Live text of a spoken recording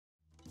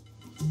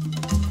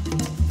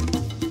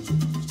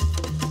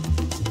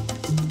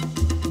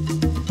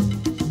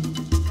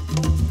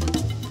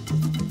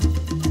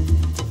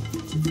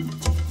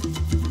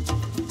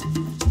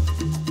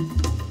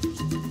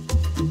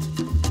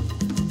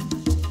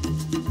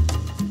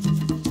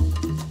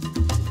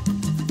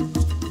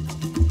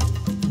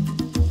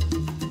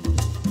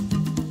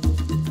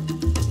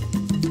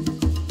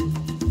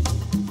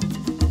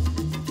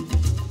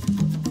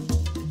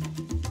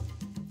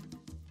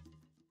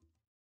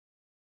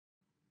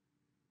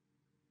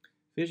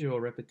Visual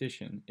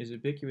repetition is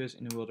ubiquitous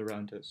in the world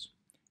around us.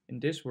 In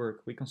this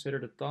work, we consider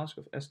the task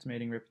of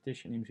estimating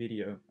repetition in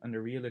video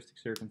under realistic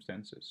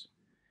circumstances.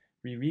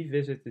 We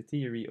revisit the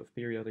theory of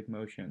periodic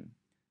motion.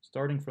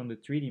 Starting from the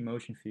 3D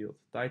motion field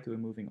tied to a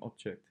moving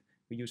object,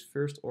 we use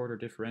first-order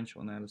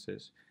differential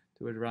analysis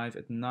to arrive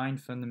at 9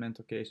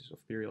 fundamental cases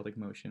of periodic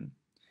motion.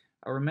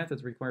 Our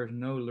method requires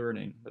no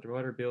learning, but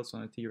rather builds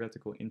on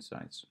theoretical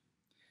insights.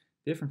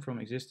 Different from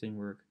existing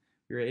work,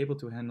 we are able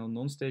to handle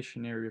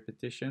non-stationary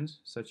repetitions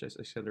such as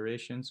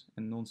accelerations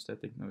and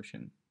non-static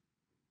motion.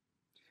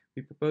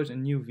 We propose a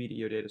new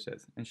video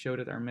dataset and show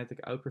that our method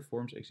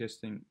outperforms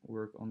existing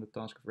work on the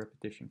task of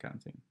repetition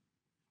counting.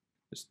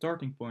 The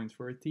starting point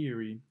for a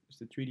theory is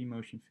the 3D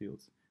motion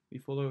field. We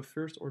follow a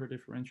first-order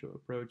differential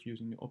approach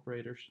using the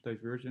operators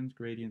divergence,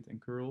 gradient,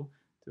 and curl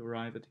to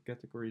arrive at the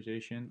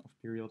categorization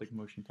of periodic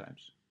motion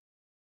types.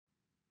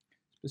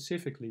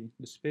 Specifically,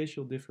 the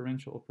spatial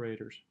differential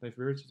operators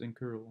divergence and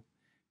curl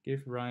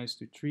give rise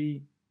to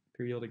 3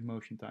 periodic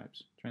motion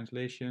types: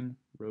 translation,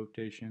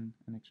 rotation,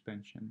 and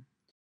expansion.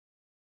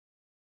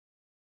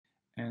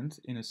 And,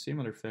 in a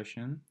similar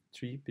fashion,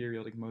 3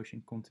 periodic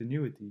motion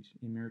continuities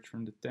emerge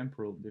from the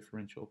temporal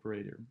differential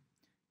operator,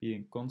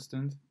 being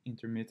constant,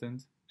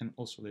 intermittent, and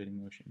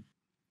oscillating motion.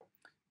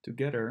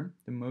 Together,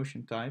 the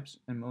motion types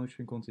and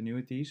motion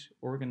continuities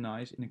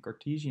organize in a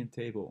Cartesian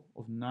table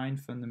of 9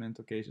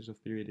 fundamental cases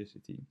of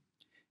periodicity.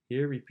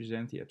 Here we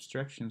present the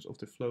abstractions of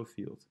the flow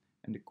field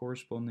and the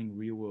corresponding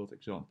real-world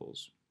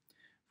examples.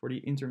 For the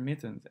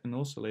intermittent and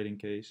oscillating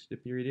case, the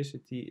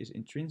periodicity is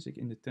intrinsic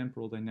in the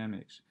temporal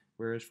dynamics,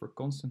 whereas for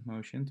constant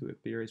motion to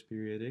appear as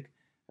periodic,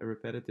 a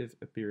repetitive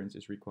appearance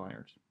is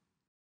required.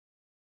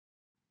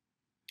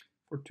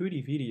 For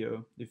 2D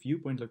video, the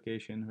viewpoint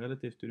location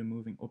relative to the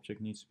moving object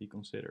needs to be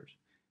considered.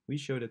 We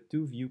show that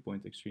 2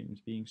 viewpoint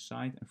extremes, being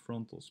side and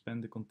frontal,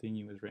 span the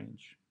continuous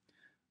range.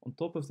 On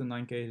top of the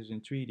 9 cases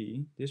in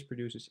 3D, this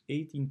produces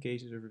 18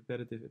 cases of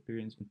repetitive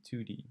appearance in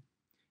 2D.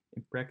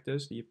 In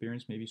practice, the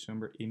appearance may be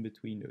somewhere in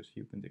between those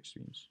viewpoint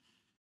extremes.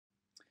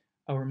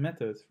 Our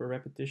method for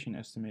repetition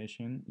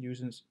estimation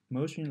uses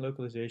motion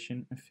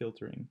localization and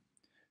filtering.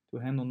 To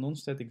handle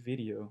non-static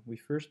video, we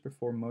first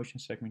perform motion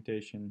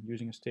segmentation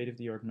using a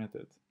state-of-the-art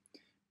method.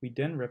 We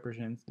then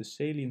represent the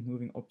salient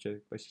moving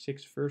object by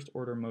 6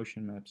 first-order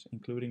motion maps,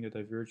 including the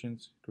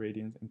divergence,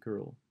 gradient, and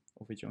curl,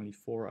 of which only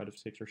 4 out of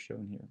 6 are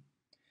shown here.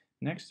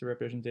 Next, the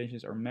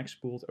representations are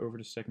max-spooled over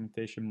the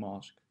segmentation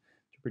mask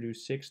to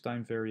produce 6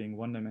 time-varying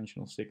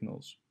one-dimensional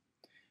signals.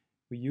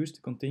 We use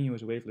the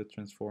continuous wavelet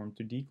transform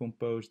to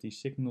decompose these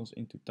signals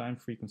into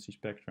time-frequency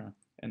spectra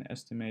and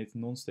estimate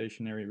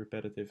non-stationary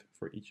repetitive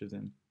for each of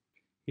them.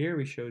 Here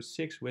we show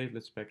 6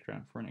 wavelet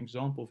spectra for an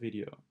example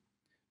video.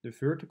 The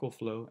vertical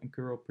flow and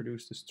curl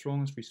produce the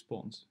strongest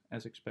response,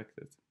 as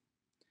expected.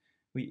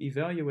 We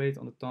evaluate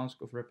on the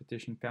task of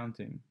repetition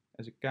counting,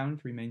 as a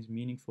count remains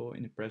meaningful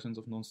in the presence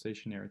of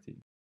non-stationarity.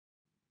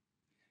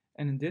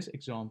 And in this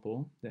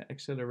example, the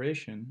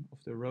acceleration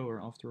of the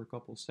rower after a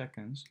couple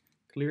seconds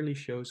clearly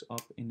shows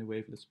up in the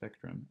wavelet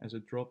spectrum as a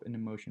drop in the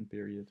motion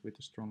period with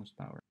the strongest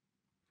power.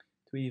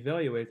 To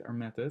evaluate our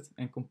method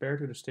and compare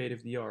to the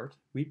state-of-the-art,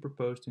 we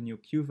proposed a new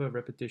QUVA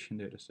repetition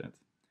dataset.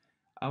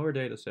 Our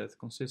dataset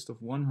consists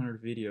of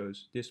 100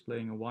 videos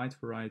displaying a wide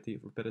variety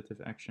of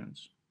repetitive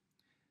actions.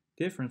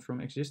 Different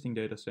from existing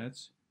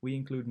datasets, we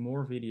include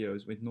more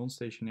videos with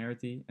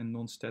non-stationarity and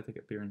non-static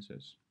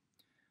appearances.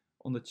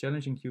 On the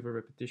challenging QUVA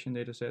repetition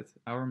dataset,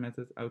 our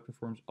method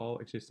outperforms all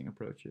existing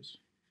approaches.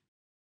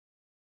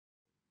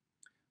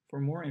 For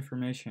more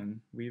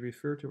information, we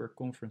refer to our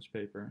conference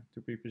paper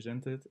to be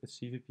presented at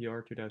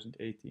CVPR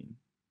 2018.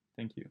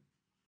 Thank you.